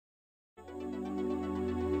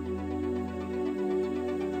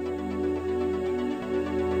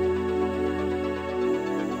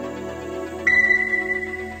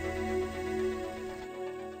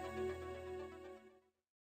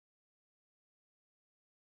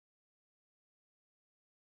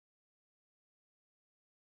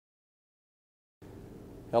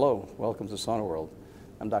Hello, welcome to Sonoworld.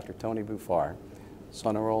 I'm Dr. Tony Buffar.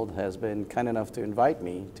 Sonoworld has been kind enough to invite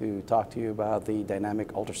me to talk to you about the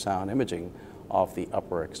dynamic ultrasound imaging of the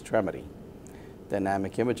upper extremity.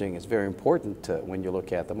 Dynamic imaging is very important when you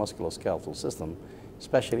look at the musculoskeletal system,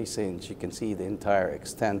 especially since you can see the entire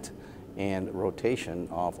extent and rotation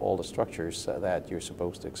of all the structures that you're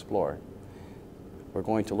supposed to explore. We're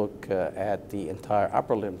going to look at the entire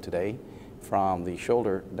upper limb today, from the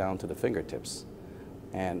shoulder down to the fingertips.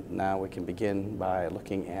 And now we can begin by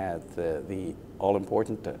looking at the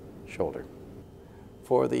all-important shoulder.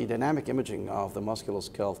 For the dynamic imaging of the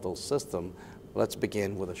musculoskeletal system, let's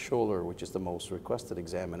begin with the shoulder, which is the most requested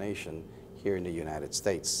examination here in the United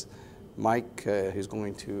States. Mike, who's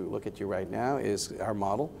going to look at you right now, is our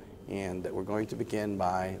model, and we're going to begin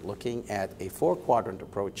by looking at a four-quadrant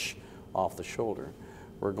approach of the shoulder.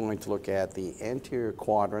 We're going to look at the anterior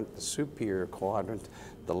quadrant, the superior quadrant,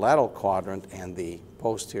 the lateral quadrant, and the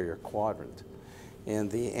posterior quadrant. In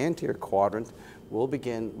the anterior quadrant, we'll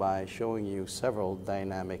begin by showing you several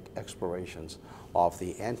dynamic explorations of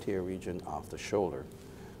the anterior region of the shoulder.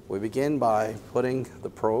 We begin by putting the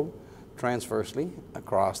probe transversely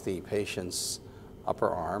across the patient's upper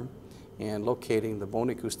arm and locating the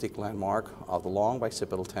bone acoustic landmark of the long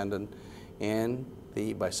bicipital tendon and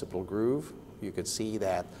the bicipital groove. You could see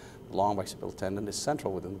that the long bicipital tendon is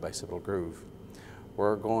central within the bicipital groove.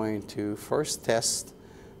 We're going to first test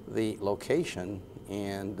the location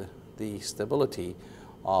and the stability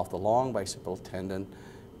of the long bicipital tendon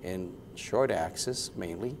in short axis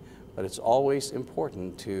mainly, but it's always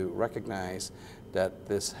important to recognize that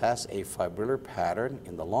this has a fibrillar pattern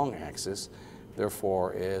in the long axis,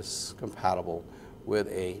 therefore is compatible with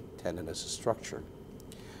a tendinous structure.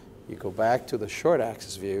 You go back to the short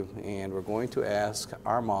axis view, and we're going to ask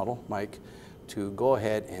our model, Mike, to go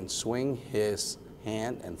ahead and swing his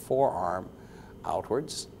hand and forearm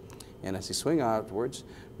outwards. And as he swings outwards,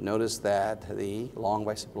 notice that the long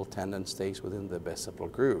bicipital tendon stays within the bicipital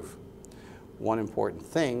groove. One important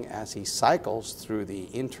thing as he cycles through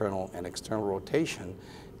the internal and external rotation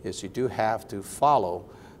is you do have to follow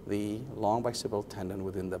the long bicipital tendon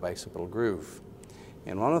within the bicipital groove.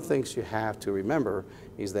 And one of the things you have to remember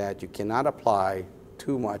is that you cannot apply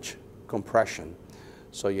too much compression.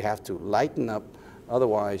 So you have to lighten up,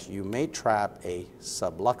 otherwise you may trap a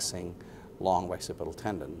subluxing long bicipital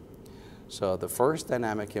tendon. So the first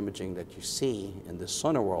dynamic imaging that you see in the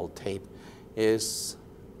Sonoworld tape is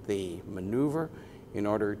the maneuver in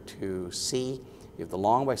order to see if the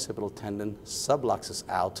long bicipital tendon subluxes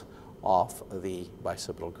out of the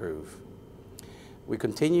bicipital groove. We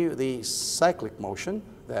continue the cyclic motion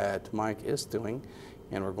that Mike is doing,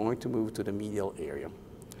 and we're going to move to the medial area.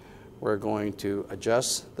 We're going to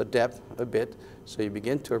adjust the depth a bit so you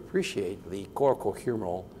begin to appreciate the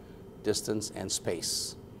coracohumeral distance and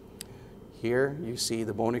space. Here you see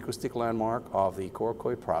the bone acoustic landmark of the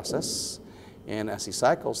coracoid process, and as he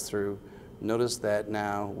cycles through, notice that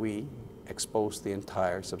now we expose the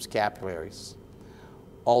entire subscapularies.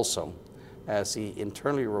 Also, as he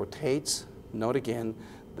internally rotates, note again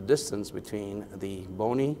the distance between the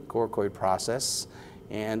bony coracoid process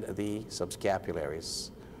and the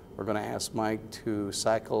subscapularies. We're going to ask Mike to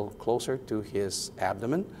cycle closer to his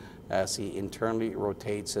abdomen as he internally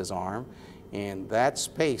rotates his arm, and that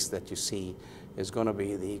space that you see is going to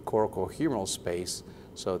be the coracohumeral space.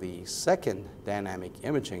 So the second dynamic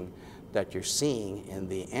imaging that you're seeing in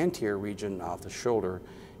the anterior region of the shoulder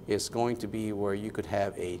is going to be where you could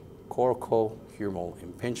have a coracohumeral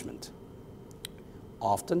impingement.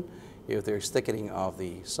 Often, if there's thickening of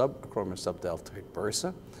the subacromial subdeltoid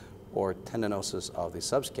bursa or tendinosis of the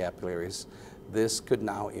subscapularies, this could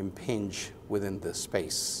now impinge within this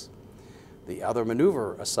space. The other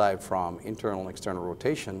maneuver, aside from internal and external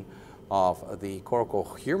rotation of the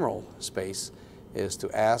coracohumeral space, is to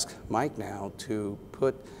ask Mike now to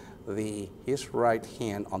put his right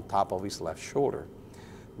hand on top of his left shoulder.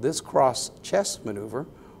 This cross-chest maneuver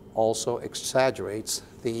also exaggerates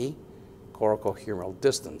the coracohumeral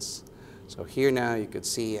distance. So here now you could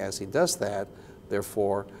see as he does that,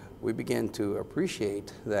 therefore we begin to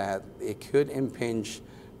appreciate that it could impinge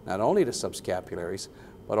not only the subscapularies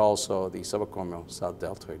but also the subacromial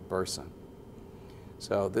subdeltoid bursa.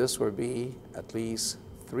 So this would be at least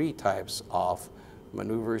 3 types of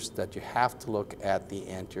maneuvers that you have to look at the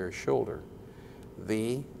anterior shoulder.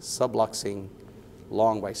 The subluxing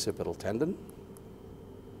long bicipital tendon,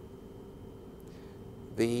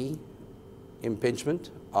 the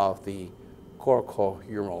impingement of the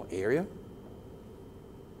coracohumeral area,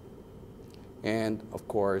 and of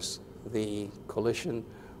course the collision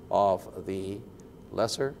of the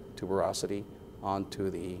lesser tuberosity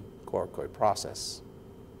onto the coracoid process.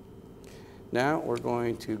 Now we're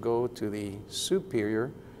going to go to the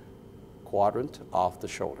superior quadrant of the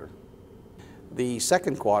shoulder. The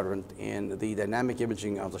second quadrant in the dynamic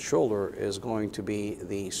imaging of the shoulder is going to be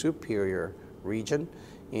the superior region,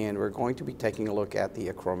 and we're going to be taking a look at the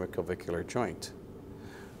acromioclavicular joint.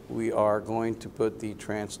 We are going to put the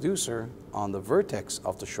transducer on the vertex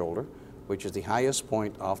of the shoulder, which is the highest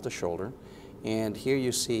point of the shoulder, and here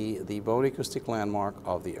you see the bone acoustic landmark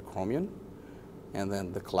of the acromion, and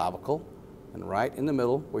then the clavicle, and right in the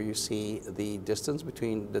middle where you see the distance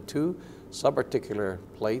between the two subarticular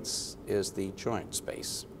plates is the joint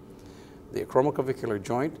space. The acromioclavicular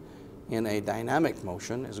joint in a dynamic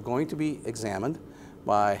motion is going to be examined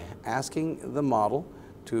by asking the model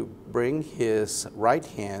to bring his right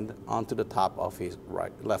hand onto the top of his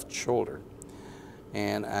left shoulder.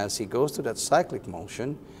 And as he goes through that cyclic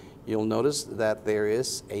motion, you'll notice that there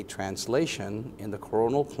is a translation in the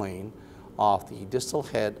coronal plane of the distal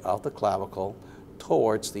head of the clavicle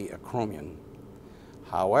towards the acromion.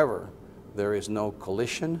 However, there is no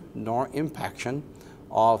collision nor impaction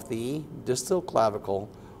of the distal clavicle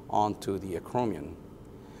onto the acromion.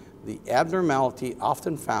 The abnormality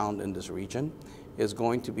often found in this region is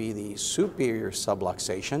going to be the superior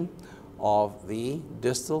subluxation of the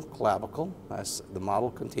distal clavicle as the model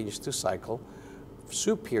continues to cycle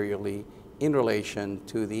superiorly in relation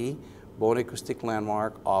to the bone acoustic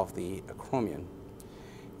landmark of the acromion.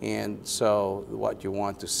 And so what you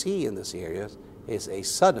want to see in this area is a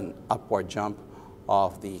sudden upward jump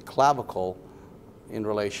of the clavicle in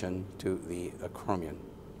relation to the acromion.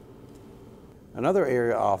 Another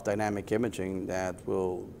area of dynamic imaging that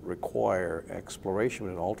will require exploration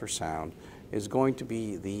with an ultrasound is going to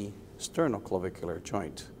be the sternoclavicular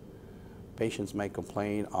joint. Patients may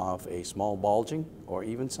complain of a small bulging or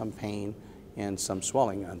even some pain and some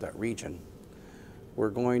swelling on that region. We're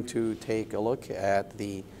going to take a look at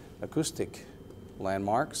the acoustic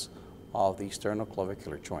landmarks of the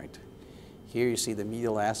sternoclavicular joint. Here you see the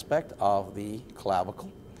medial aspect of the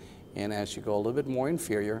clavicle, and as you go a little bit more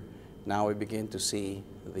inferior, now we begin to see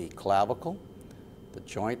the clavicle, the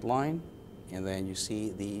joint line, and then you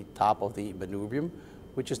see the top of the manubrium,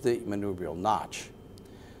 which is the manubrial notch.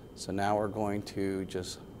 So now we're going to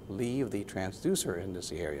just leave the transducer in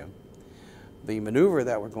this area. The maneuver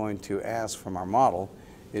that we're going to ask from our model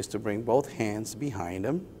is to bring both hands behind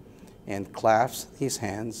him and clasp his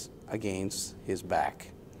hands against his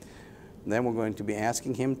back. And then we're going to be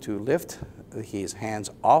asking him to lift his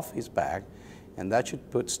hands off his back, and that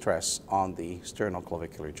should put stress on the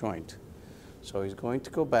sternoclavicular joint. So he's going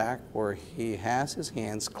to go back where he has his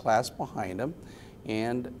hands clasped behind him,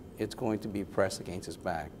 and it's going to be pressed against his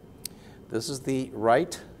back. This is the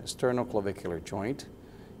right sternoclavicular joint,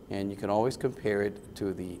 and you can always compare it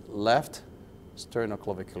to the left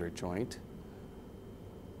sternoclavicular joint.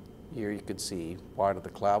 Here you could see part of the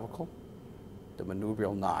clavicle, the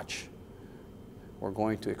manubrial notch. We're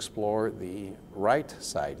going to explore the right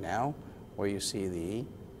side now, where you see the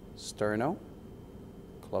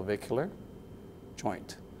sternoclavicular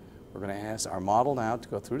joint. We're going to ask our model now to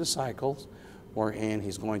go through the cycles, wherein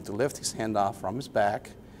he's going to lift his hand off from his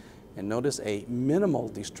back, and notice a minimal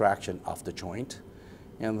distraction of the joint,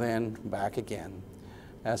 and then back again.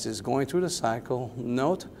 As he's going through the cycle,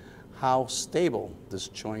 note how stable this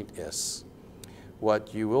joint is.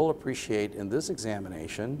 What you will appreciate in this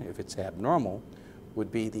examination, if it's abnormal,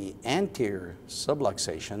 would be the anterior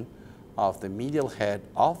subluxation of the medial head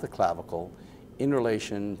of the clavicle in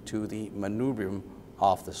relation to the manubrium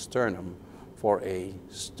of the sternum for a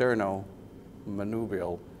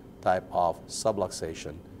sternomanubrial type of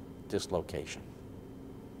subluxation dislocation.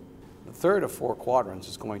 The third of four quadrants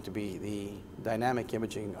is going to be the dynamic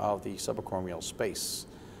imaging of the subacromial space,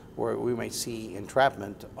 where we may see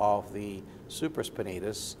entrapment of the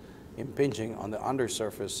supraspinatus impinging on the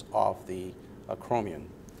undersurface of the acromion.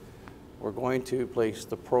 We're going to place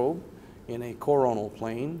the probe in a coronal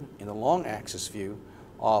plane in a long axis view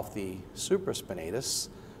of the supraspinatus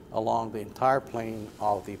along the entire plane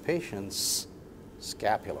of the patient's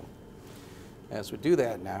scapula. As we do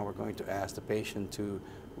that now, we're going to ask the patient to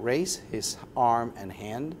raise his arm and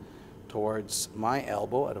hand towards my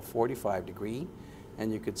elbow at a 45 degree,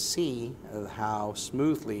 and you could see how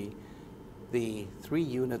smoothly the 3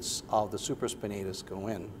 units of the supraspinatus go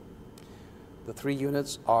in. The 3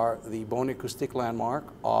 units are the bone acoustic landmark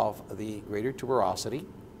of the greater tuberosity.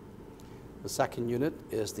 The second unit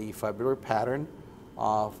is the fibrillar pattern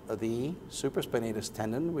of the supraspinatus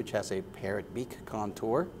tendon, which has a parrot beak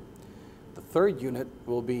contour. The third unit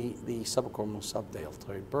will be the subacromial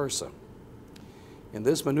subdeltoid bursa. In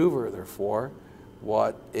this maneuver, therefore,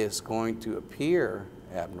 what is going to appear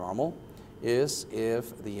abnormal is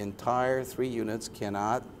if the entire 3 units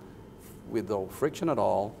cannot, with no friction at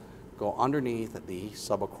all, go underneath the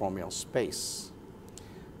subacromial space.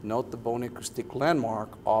 Note the bone acoustic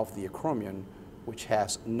landmark of the acromion, which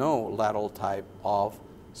has no lateral type of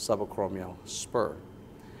subacromial spur.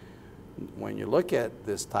 When you look at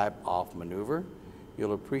this type of maneuver,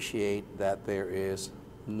 you'll appreciate that there is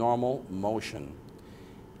normal motion.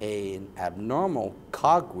 An abnormal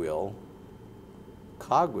cogwheel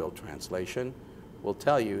translation will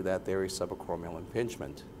tell you that there is subacromial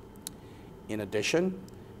impingement. In addition,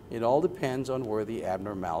 it all depends on where the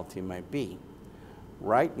abnormality might be.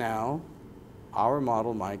 Right now, our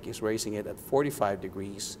model Mike is raising it at 45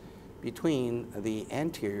 degrees between the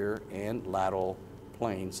anterior and lateral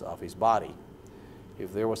planes of his body.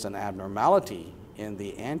 If there was an abnormality in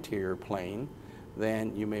the anterior plane,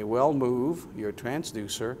 then you may well move your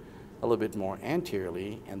transducer a little bit more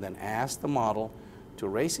anteriorly and then ask the model to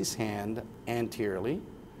raise his hand anteriorly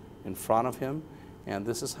in front of him, and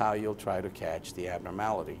this is how you'll try to catch the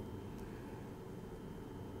abnormality.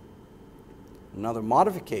 Another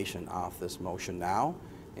modification of this motion now,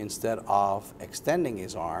 instead of extending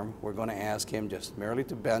his arm, we're going to ask him just merely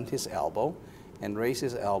to bend his elbow and raise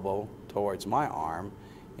his elbow towards my arm,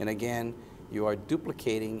 and again you are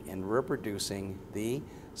duplicating and reproducing the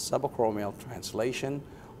subacromial translation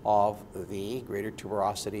of the greater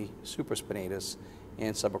tuberosity, supraspinatus,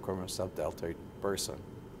 and subacromial subdeltoid bursa.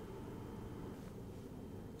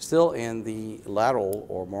 Still in the lateral,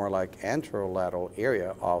 or more like anterolateral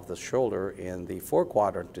area of the shoulder in the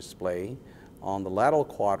 4-quadrant display, on the lateral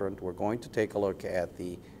quadrant we're going to take a look at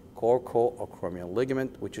the coracoacromial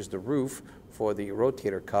ligament, which is the roof for the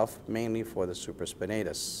rotator cuff, mainly for the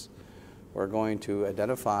supraspinatus. We're going to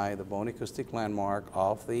identify the bone acoustic landmark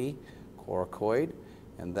of the coracoid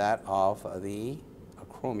and that of the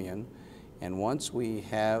acromion, and once we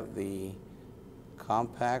have the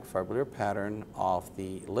compact fibrillar pattern of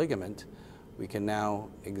the ligament, we can now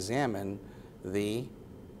examine the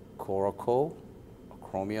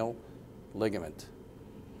coracoacromial ligament.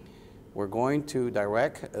 We're going to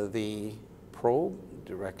direct the probe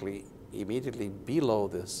immediately below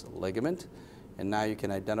this ligament, and now you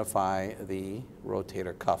can identify the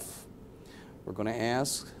rotator cuff. We're going to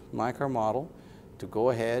ask Mike, our model, to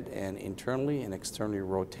go ahead and internally and externally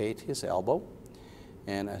rotate his elbow.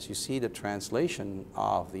 And as you see the translation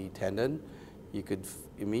of the tendon, you could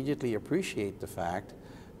immediately appreciate the fact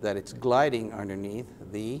that it's gliding underneath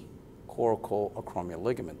the coracoacromial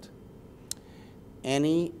ligament.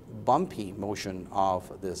 Any bumpy motion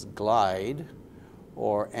of this glide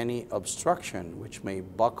or any obstruction which may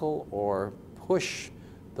buckle or push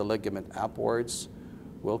the ligament upwards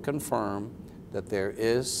will confirm that there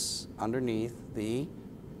is underneath the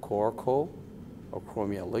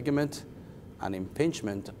coracoacromial ligament an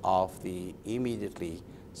impingement of the immediately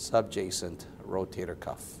subjacent rotator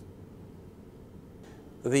cuff.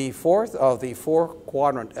 The fourth of the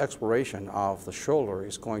 4-quadrant exploration of the shoulder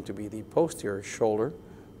is going to be the posterior shoulder,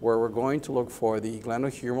 where we're going to look for the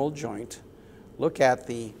glenohumeral joint, look at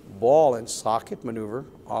the ball and socket maneuver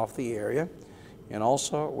of the area, and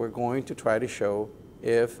also we're going to try to show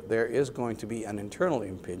if there is going to be an internal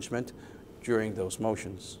impingement during those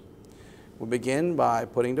motions. We'll begin by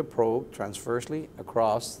putting the probe transversely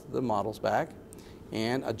across the model's back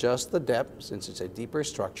and adjust the depth since it's a deeper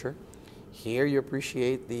structure. Here you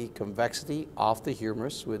appreciate the convexity of the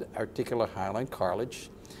humerus with articular hyaline cartilage,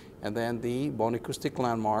 and then the bone acoustic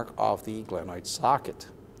landmark of the glenoid socket.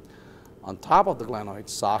 On top of the glenoid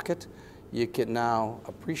socket, you can now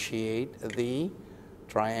appreciate the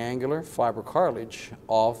triangular fibrocartilage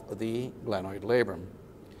of the glenoid labrum.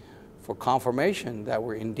 For confirmation that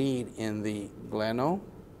we're indeed in the glenohumeral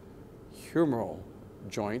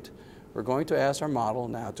joint, we're going to ask our model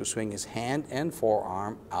now to swing his hand and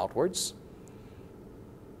forearm outwards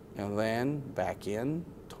and then back in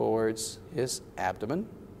towards his abdomen.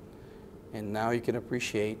 And now you can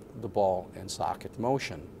appreciate the ball and socket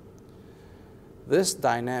motion. This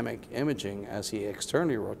dynamic imaging, as he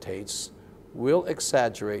externally rotates, will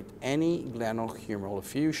exaggerate any glenohumeral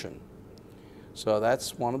effusion. So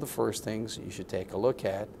that's one of the first things you should take a look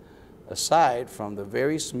at, aside from the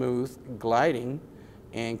very smooth gliding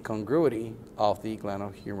and congruity of the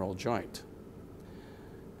glenohumeral joint.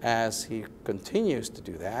 As he continues to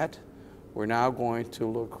do that, we're now going to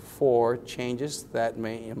look for changes that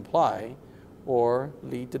may imply or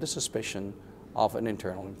lead to the suspicion of an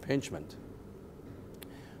internal impingement.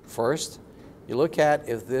 First, you look at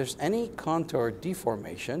if there's any contour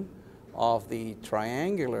deformation of the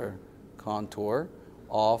triangular contour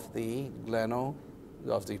of the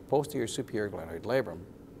posterior superior glenoid labrum.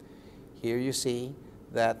 Here you see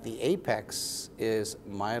that the apex is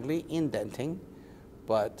mildly indenting,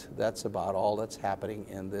 but that's about all that's happening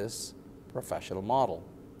in this professional model.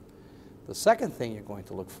 The second thing you're going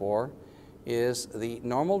to look for is the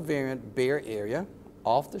normal variant bare area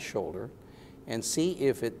of the shoulder and see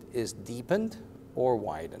if it is deepened or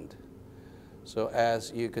widened. So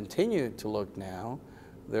as you continue to look now,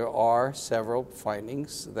 there are several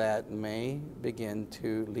findings that may begin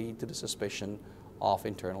to lead to the suspicion of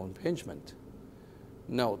internal impingement.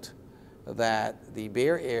 Note that the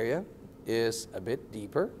bare area is a bit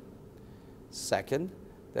deeper. Second,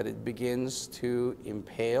 that it begins to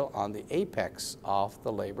impale on the apex of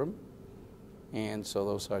the labrum. And so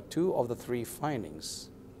those are two of the three findings.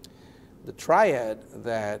 The triad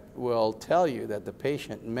that will tell you that the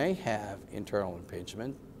patient may have internal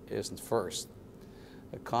impingement is first,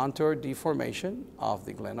 a contour deformation of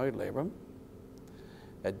the glenoid labrum,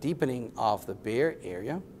 a deepening of the bare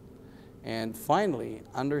area, and finally,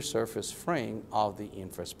 undersurface fraying of the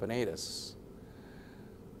infraspinatus.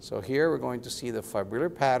 So here we're going to see the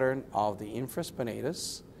fibrillar pattern of the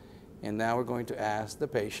infraspinatus, and now we're going to ask the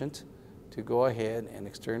patient to go ahead and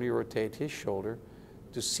externally rotate his shoulder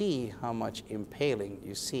to see how much impaling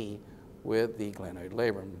you see with the glenoid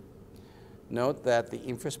labrum. Note that the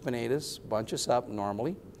infraspinatus bunches up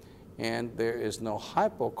normally, and there is no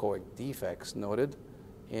hypoechoic defects noted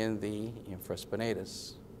in the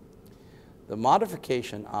infraspinatus. The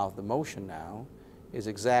modification of the motion now is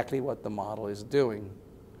exactly what the model is doing,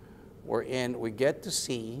 wherein we get to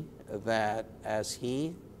see that as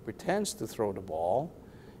he pretends to throw the ball,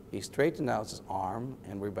 he straightens out his arm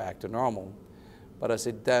and we're back to normal. But as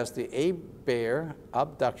it does the A-bare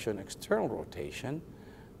abduction external rotation,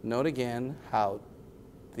 note again how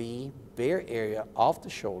the bare area of the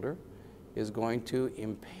shoulder is going to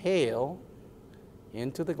impale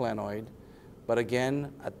into the glenoid, but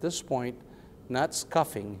again, at this point, not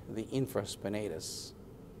scuffing the infraspinatus.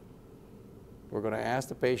 We're going to ask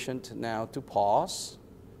the patient now to pause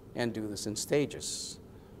and do this in stages.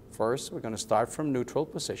 First, we're going to start from neutral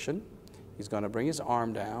position. He's going to bring his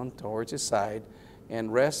arm down towards his side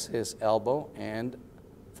and rest his elbow and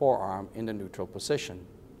forearm in the neutral position.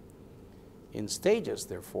 In stages,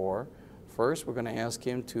 therefore, first we're going to ask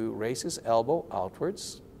him to raise his elbow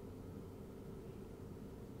outwards.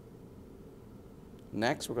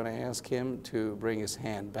 Next, we're going to ask him to bring his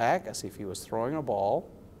hand back as if he was throwing a ball.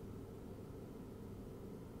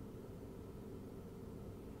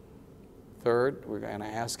 Third, we're going to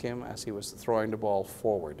ask him as he was throwing the ball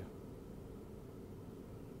forward.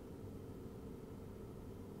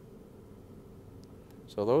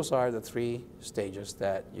 So those are the three stages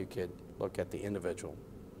that you could look at the individual.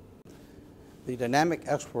 The dynamic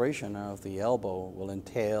exploration of the elbow will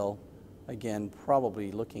entail, again,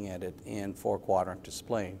 probably looking at it in four-quadrant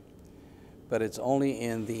display. But it's only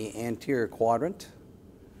in the anterior quadrant,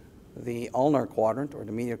 the ulnar quadrant or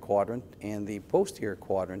the medial quadrant, and the posterior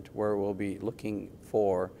quadrant where we'll be looking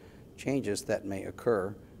for changes that may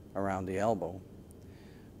occur around the elbow.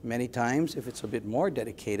 Many times, if it's a bit more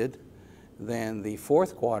dedicated, then the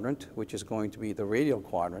fourth quadrant, which is going to be the radial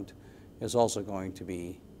quadrant, is also going to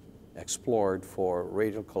be explored for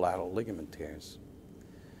radial collateral ligament tears.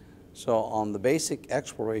 So on the basic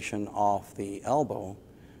exploration of the elbow,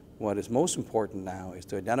 what is most important now is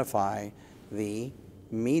to identify the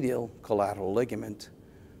medial collateral ligament.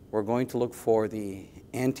 We're going to look for the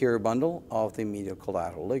anterior bundle of the medial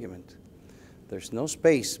collateral ligament. There's no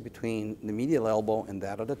space between the medial elbow and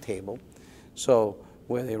that of the table. So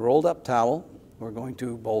with a rolled up towel, we're going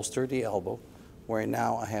to bolster the elbow where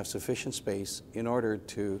now I have sufficient space in order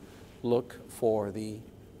to look for the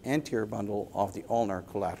anterior bundle of the ulnar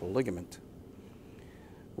collateral ligament.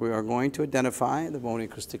 We are going to identify the bony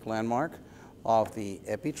acoustic landmark of the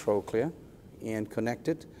epitrochlea and connect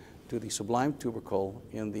it to the sublime tubercle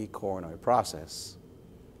in the coronoid process.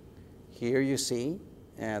 Here you see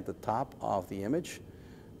at the top of the image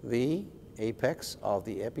the apex of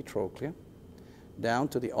the epitrochlea down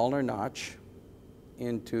to the ulnar notch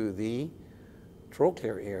into the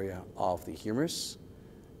trochlear area of the humerus.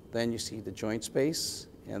 Then you see the joint space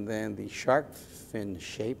and then the shark fin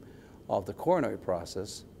shape of the coronoid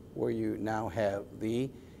process where you now have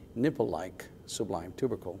the nipple-like sublime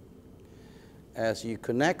tubercle. As you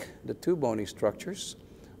connect the two bony structures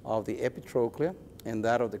of the epitrochlea and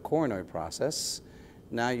that of the coronoid process,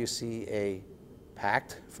 now you see a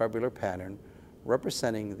packed fibrillar pattern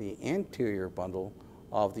representing the anterior bundle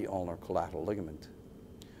of the ulnar collateral ligament.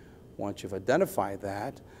 Once you've identified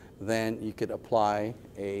that, then you could apply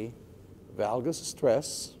a valgus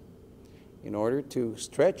stress in order to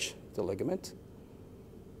stretch the ligament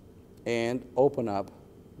and open up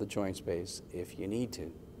the joint space if you need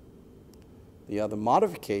to. The other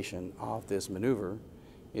modification of this maneuver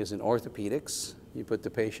is in orthopedics. You put the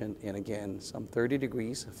patient in, again, some 30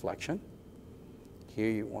 degrees flexion.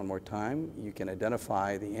 Here, one more time, you can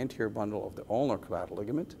identify the anterior bundle of the ulnar collateral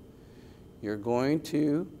ligament. You're going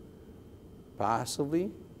to passively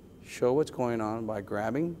show what's going on by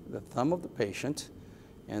grabbing the thumb of the patient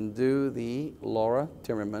and do the Laura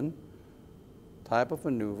Timmerman type of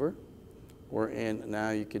maneuver, wherein now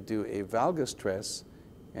you could do a valgus stress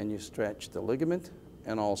and you stretch the ligament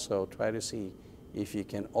and also try to see if you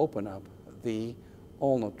can open up the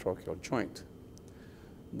ulnotrochlear joint.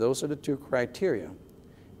 Those are the two criteria: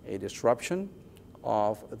 a disruption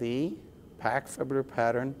of the packed fibular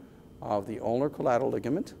pattern of the ulnar collateral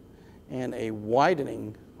ligament and a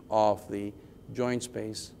widening of the joint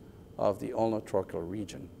space of the ulnotrochlear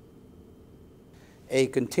region. A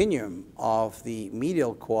continuum of the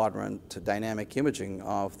medial quadrant dynamic imaging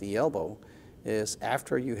of the elbow is,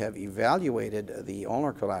 after you have evaluated the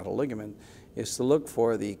ulnar collateral ligament, is to look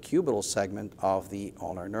for the cubital segment of the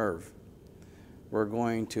ulnar nerve. We're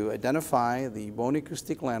going to identify the bone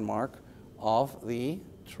acoustic landmark of the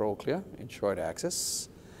trochlea in short axis.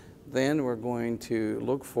 Then we're going to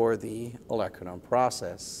look for the olecranon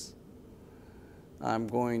process. I'm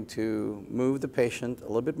going to move the patient a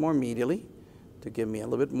little bit more medially to give me a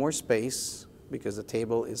little bit more space because the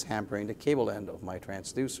table is hampering the cable end of my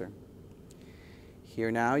transducer. Here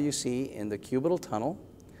now you see in the cubital tunnel,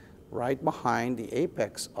 right behind the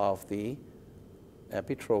apex of the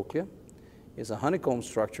epitrochlea, is a honeycomb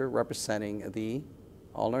structure representing the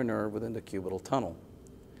ulnar nerve within the cubital tunnel.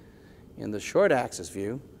 In the short axis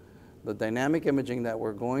view, the dynamic imaging that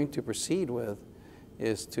we're going to proceed with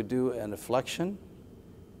is to do an flexion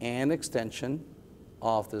and extension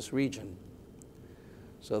of this region.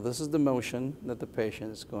 So this is the motion that the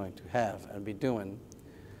patient is going to have and be doing,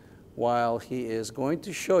 while he is going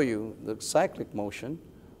to show you the cyclic motion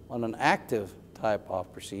on an active type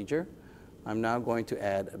of procedure. I'm now going to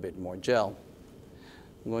add a bit more gel.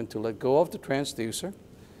 I'm going to let go of the transducer,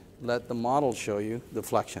 let the model show you the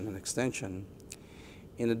flexion and extension.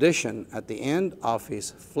 In addition, at the end of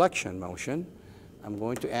his flexion motion, I'm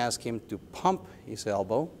going to ask him to pump his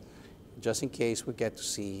elbow just in case we get to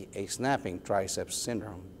see a snapping triceps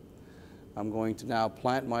syndrome. I'm going to now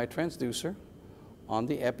plant my transducer on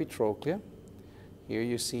the epitrochlea. Here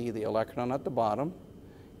you see the olecranon at the bottom,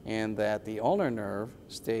 and that the ulnar nerve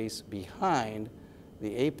stays behind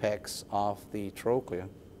the apex of the trochlea.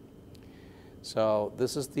 So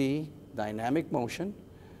this is the dynamic motion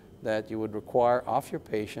that you would require of your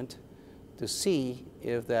patient to see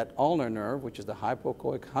if that ulnar nerve, which is the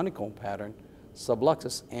hypoechoic honeycomb pattern,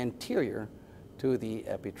 subluxes anterior to the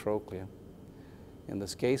epitrochlea. In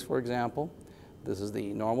this case, for example, this is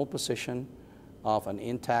the normal position of an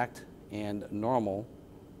intact and normal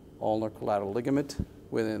ulnar collateral ligament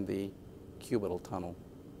within the cubital tunnel.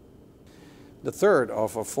 The third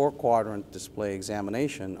of a four-quadrant display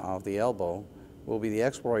examination of the elbow will be the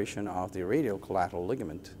exploration of the radial collateral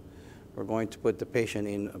ligament. We're going to put the patient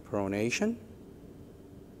in pronation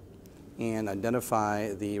and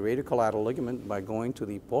identify the radial ligament by going to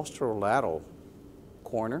the posterolateral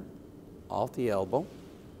corner of the elbow.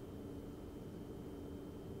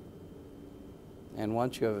 And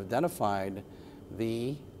once you have identified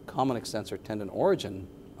the common extensor tendon origin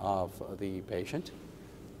of the patient,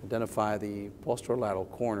 identify the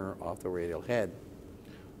posterolateral corner of the radial head.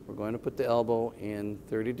 We're going to put the elbow in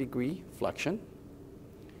 30-degree flexion.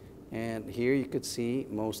 And here you could see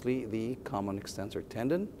mostly the common extensor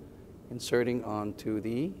tendon inserting onto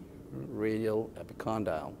the radial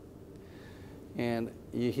epicondyle. And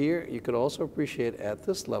here you could also appreciate at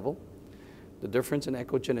this level the difference in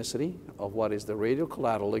echogenicity of what is the radial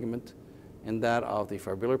collateral ligament and that of the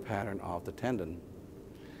fibular pattern of the tendon.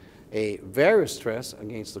 A varus stress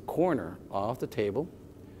against the corner of the table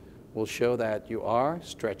will show that you are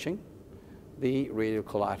stretching the radial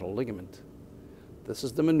collateral ligament. This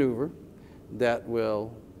is the maneuver that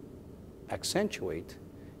will accentuate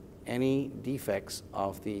any defects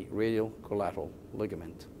of the radial collateral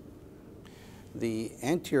ligament. The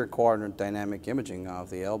anterior quadrant dynamic imaging of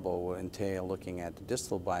the elbow will entail looking at the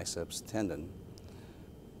distal biceps tendon.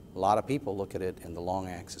 A lot of people look at it in the long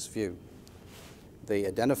axis view. They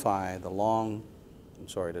identify the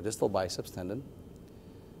distal biceps tendon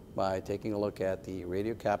by taking a look at the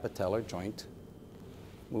radiocapitellar joint,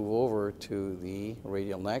 move over to the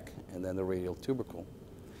radial neck and then the radial tubercle.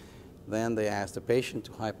 Then they ask the patient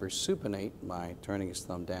to hypersupinate by turning his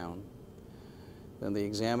thumb down. Then the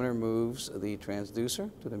examiner moves the transducer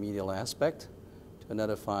to the medial aspect to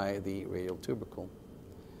identify the radial tubercle.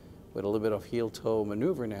 With a little bit of heel-toe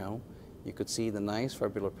maneuver now, you could see the nice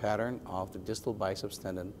fibular pattern of the distal biceps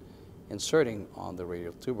tendon inserting on the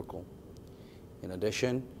radial tubercle. In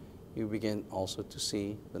addition, you begin also to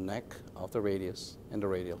see the neck of the radius and the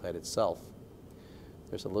radial head itself.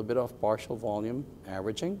 There's a little bit of partial volume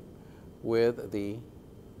averaging with the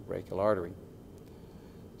brachial artery.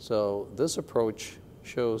 So this approach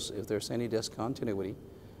shows if there's any discontinuity,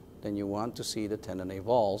 then you want to see the tendon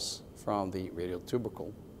avulse from the radial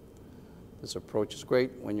tubercle. This approach is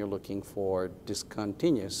great when you're looking for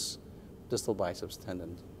discontinuous distal biceps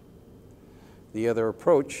tendon. The other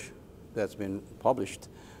approach that's been published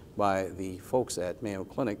by the folks at Mayo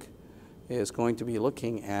Clinic is going to be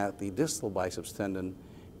looking at the distal biceps tendon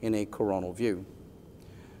in a coronal view.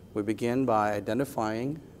 We begin by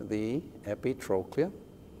identifying the epitrochlea,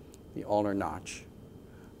 the ulnar notch.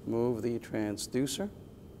 Move the transducer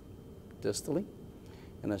distally,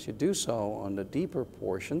 and as you do so on the deeper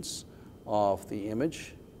portions of the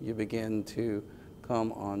image, you begin to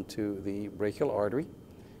come onto the brachial artery,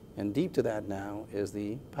 and deep to that now is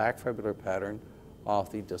the pacfibular pattern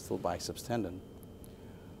of the distal biceps tendon.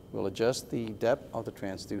 We'll adjust the depth of the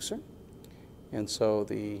transducer, and so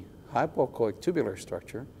the hypoechoic tubular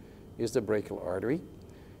structure is the brachial artery,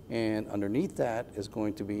 and underneath that is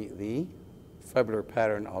going to be the fibular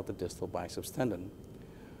pattern of the distal biceps tendon.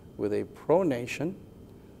 With a pronation,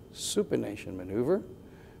 supination maneuver,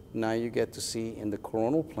 now you get to see in the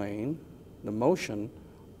coronal plane the motion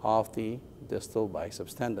of the distal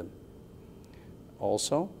biceps tendon.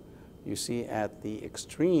 Also, you see at the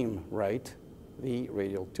extreme right the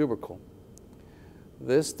radial tubercle.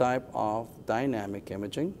 This type of dynamic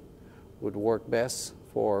imaging would work best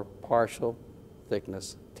for partial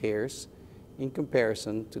thickness tears in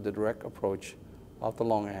comparison to the direct approach of the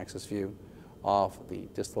long axis view of the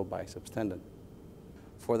distal biceps tendon.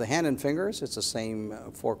 For the hand and fingers, it's the same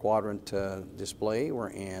four-quadrant display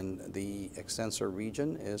wherein the extensor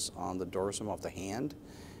region is on the dorsum of the hand.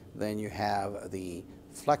 Then you have the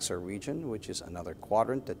flexor region, which is another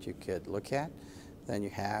quadrant that you could look at. Then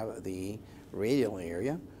you have the radial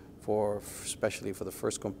area, especially for the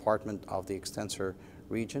first compartment of the extensor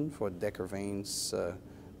region for De Quervain's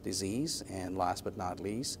disease. And last but not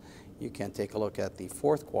least, you can take a look at the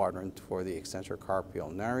fourth quadrant for the extensor carpi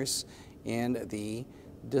ulnaris and the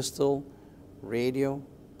distal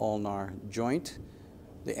radio-ulnar joint.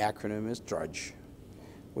 The acronym is DRUDGE.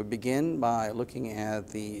 We begin by looking at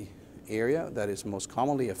the area that is most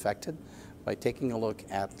commonly affected by taking a look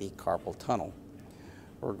at the carpal tunnel.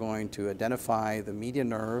 We're going to identify the median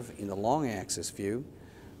nerve in the long axis view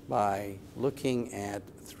by looking at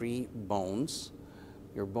three bones.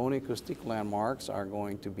 Your bone acoustic landmarks are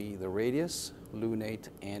going to be the radius, lunate,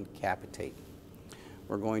 and capitate.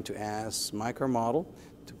 We're going to ask Mike, our model,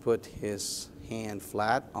 to put his hand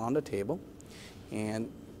flat on the table,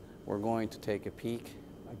 and we're going to take a peek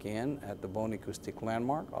again at the bone acoustic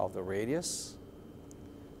landmark of the radius,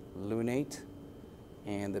 lunate,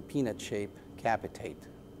 and the peanut-shaped capitate.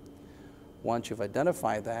 Once you've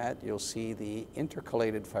identified that, you'll see the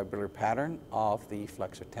intercalated fibular pattern of the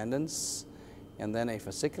flexor tendons, and then a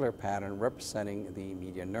fascicular pattern representing the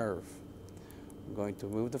median nerve. I'm going to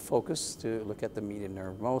move the focus to look at the median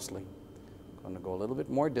nerve mostly. I'm going to go a little bit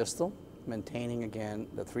more distal, maintaining again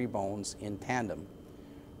the three bones in tandem,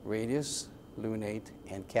 radius, lunate,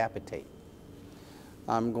 and capitate.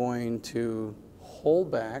 I'm going to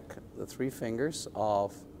hold back the three fingers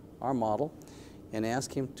of our model and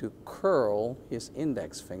ask him to curl his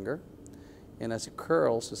index finger. And as he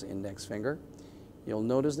curls his index finger, you'll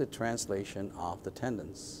notice the translation of the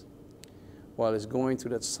tendons. While he's going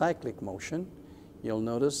through that cyclic motion, you'll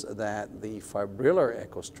notice that the fibrillar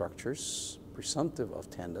echo structures, presumptive of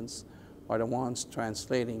tendons, are the ones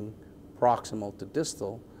translating proximal to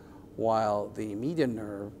distal, while the median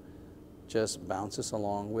nerve just bounces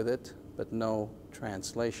along with it, but no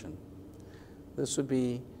translation. This would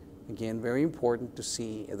be, again, very important to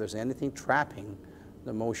see if there's anything trapping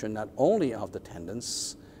the motion not only of the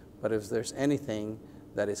tendons, but if there's anything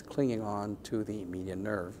that is clinging on to the median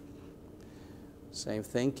nerve. Same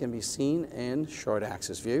thing can be seen in short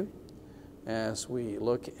axis view. As we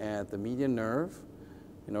look at the median nerve,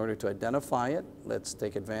 in order to identify it, let's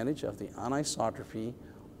take advantage of the anisotropy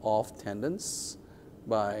of tendons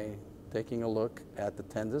by taking a look at the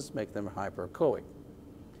tendons, make them hyperechoic.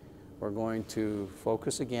 We're going to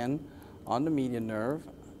focus again on the median nerve,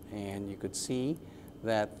 and you could see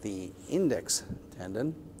that the index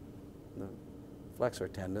tendon, the flexor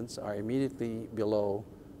tendons, are immediately below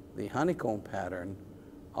the honeycomb pattern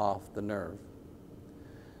of the nerve.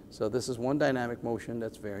 So this is one dynamic motion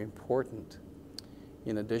that's very important.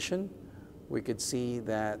 In addition, we could see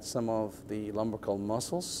that some of the lumbrical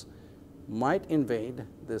muscles might invade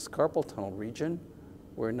this carpal tunnel region,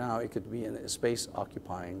 where now it could be a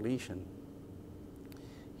space-occupying lesion.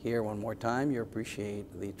 Here, one more time, you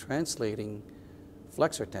appreciate the translating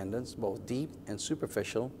flexor tendons, both deep and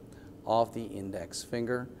superficial, of the index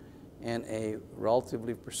finger, and a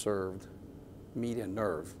relatively preserved median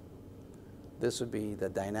nerve. This would be the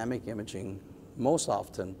dynamic imaging most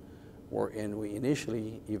often wherein we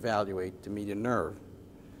initially evaluate the median nerve.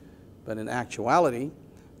 But in actuality,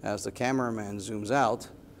 as the cameraman zooms out,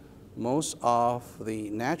 most of the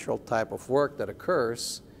natural type of work that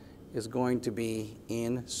occurs is going to be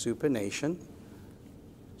in pronation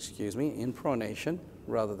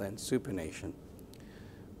rather than supination.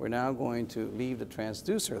 We're now going to leave the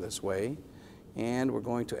transducer this way, and we're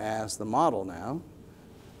going to ask the model now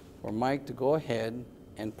for Mike to go ahead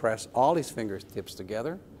and press all his fingertips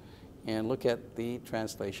together and look at the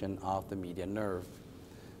translation of the median nerve.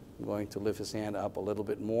 I'm going to lift his hand up a little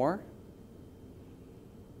bit more,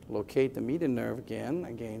 locate the median nerve again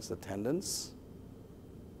against the tendons,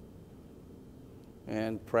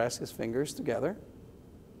 and press his fingers together,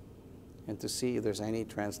 and to see if there's any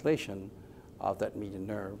translation of that median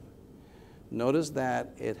nerve. Notice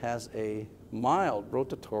that it has a mild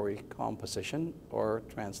rotatory composition or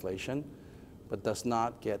translation, but does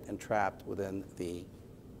not get entrapped within the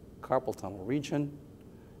carpal tunnel region.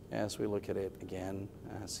 As we look at it again,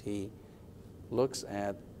 as he looks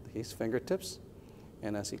at his fingertips,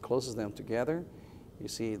 and as he closes them together, you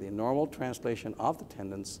see the normal translation of the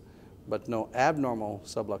tendons, but no abnormal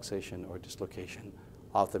subluxation or dislocation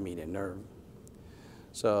of the median nerve.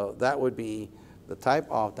 So that would be the type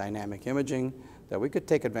of dynamic imaging that we could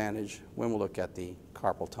take advantage when we look at the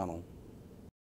carpal tunnel.